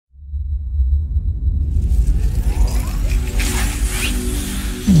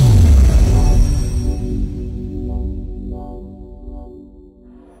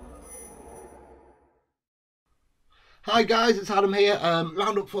Hi guys, it's Adam here.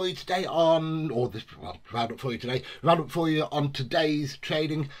 Roundup for you today on, roundup for you on today's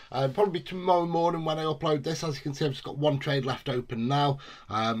trading. Probably tomorrow morning when I upload this. As you can see, I've just got one trade left open now.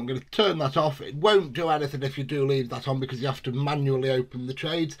 I'm going to turn that off. It won't do anything if you do leave that on because you have to manually open the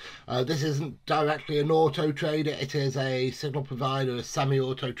trades. This isn't directly an auto trader. It is a signal provider, a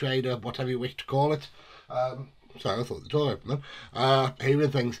semi-auto trader, whatever you wish to call it. Sorry, I thought the door opened then. Hearing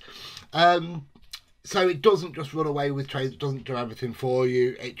things. So it doesn't just run away with trades, it doesn't do everything for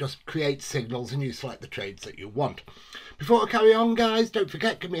you, it just creates signals and you select the trades that you want. Before I carry on guys, don't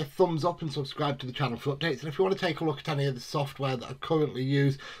forget, give me a thumbs up and subscribe to the channel for updates, and if you want to take a look at any of the software that I currently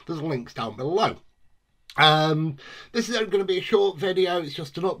use, there's links down below. This is only going to be a short video. It's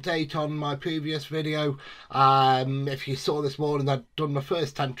just an update on my previous video. If you saw this morning, I'd done my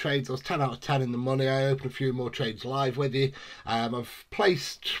first 10 trades. I was 10 out of 10 in the money. I opened a few more trades live with you. I've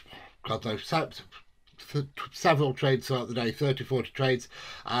placed, God knows, several trades throughout the day, 30-40 trades,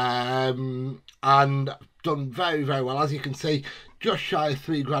 and done very well. As you can see, just shy of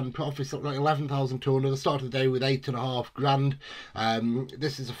 £3 profits, like 11,200. I started the day with 8.5 grand.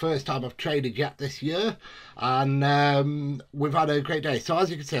 This is the first time I've traded yet this year, and we've had a great day. So as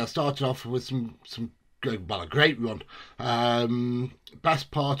you can see, I started off with a great run.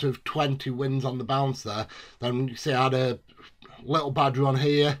 Best part of 20 wins on the bounce there. Then you see I had a little bad run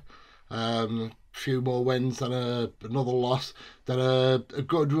here, few more wins, then another loss, then a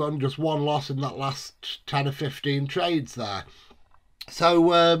good run, just one loss in that last 10 or 15 trades there.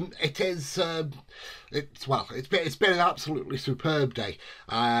 So it's been an absolutely superb day.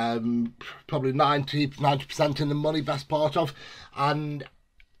 Probably 90% in the money, best part of, and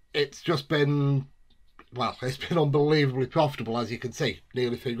it's just been, well, it's been unbelievably profitable, as you can see,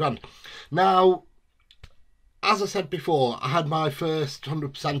 nearly £3 now. As I said before, I had my first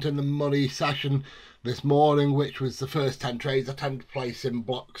 100% in the money session this morning, which was the first 10 trades. I tend to place in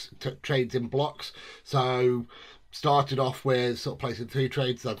blocks, trades in blocks. So started off with sort of placing 3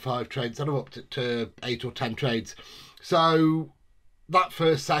 trades, then 5 trades, then I'm up to 8 or 10 trades. So that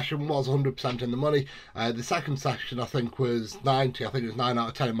first session was 100% in the money. The second session I think was 90. I think it was 9 out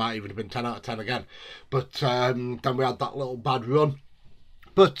of 10. It might even have been 10 out of 10 again. But then we had that little bad run.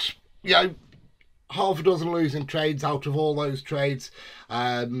 But, you know, half a dozen losing trades out of all those trades.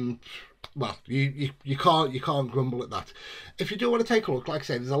 Well, you can't grumble at that. If you do want to take a look, like I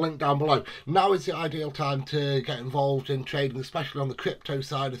say, there's a link down below. Now is the ideal time to get involved in trading, especially on the crypto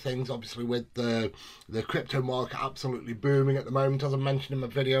side of things. Obviously, with the crypto market absolutely booming at the moment, as I mentioned in my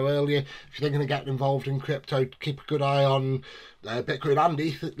video earlier. If you're thinking of getting involved in crypto, keep a good eye on Bitcoin and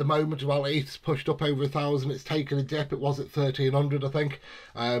ETH at the moment. Well, ETH's pushed up over 1,000. It's taken a dip. It was at 1,300, I think.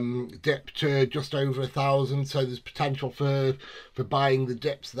 Dipped to just over 1,000. So there's potential for buying the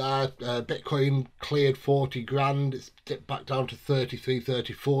dips there. Bitcoin cleared 40 grand. It's dipped back down to 33,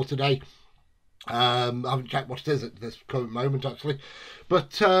 34 today. I haven't checked what it is at this current moment actually,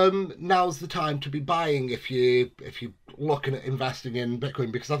 but now's the time to be buying if you're looking at investing in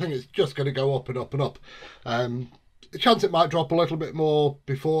Bitcoin, because I think it's just going to go up and up and up. The chance it might drop a little bit more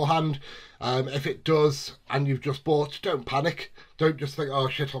beforehand. If it does and you've just bought, don't panic. Don't just think, oh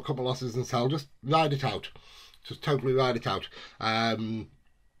shit, I'll cut my losses and sell. Just ride it out. Just totally ride it out.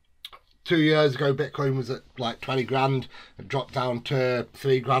 2 years ago, Bitcoin was at like 20 grand. It dropped down to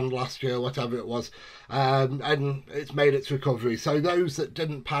 3 grand last year, whatever it was. And it's made its recovery. So those that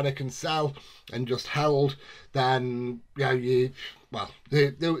didn't panic and sell and just held, then, you know,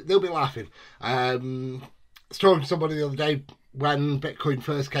 they'll be laughing. I was talking to somebody the other day. When Bitcoin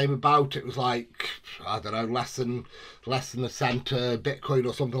first came about, it was like, I don't know, less than a cent Bitcoin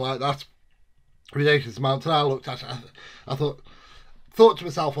or something like that. Ridiculous amounts. And I looked at it, I thought to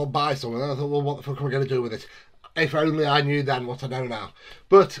myself, I'll buy some. And I thought, well, what the fuck am I going to do with it? If only I knew then what I know now.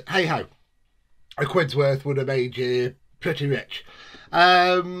 But hey ho, a quid's worth would have made you pretty rich.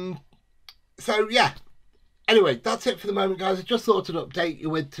 So yeah. Anyway, that's it for the moment, guys. I just thought I'd update you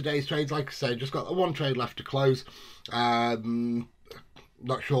with today's trades. Like I said, just got the one trade left to close.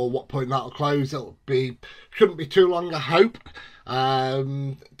 Not sure what point that'll close. Shouldn't be too long, I hope.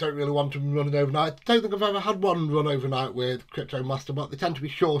 Don't really want them running overnight. Don't think I've ever had one run overnight with Crypto Masterbot. They tend to be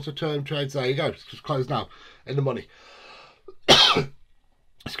shorter term trades. There you go. It's just closed now in the money.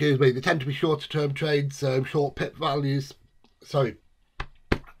 Excuse me. They tend to be shorter term trades, short pip values. Sorry,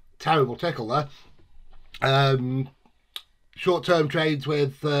 terrible tickle there. Short-term trades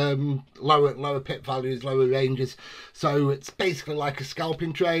with lower pip values, lower ranges, so it's basically like a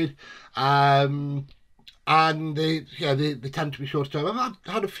scalping trade. And and they tend to be short term. I've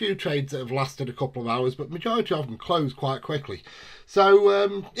had a few trades that have lasted a couple of hours, but majority of them close quite quickly.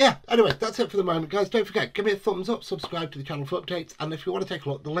 So yeah, anyway, that's it for the moment, guys. Don't forget, give me a thumbs up, subscribe to the channel for updates, and if you want to take a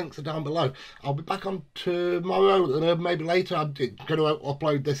look, the links are down below. I'll be back on tomorrow, maybe later. I'm going to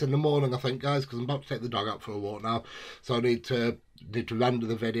upload this in the morning, I think, guys, because I'm about to take the dog out for a walk now, so I need to render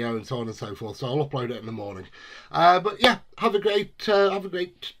the video and so on and so forth. So I'll upload it in the morning. But yeah, have a great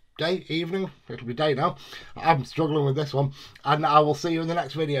day, evening. It'll be day now. I'm struggling with this one, and I will see you in the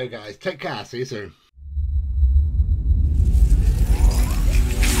next video, guys. Take care. See you soon.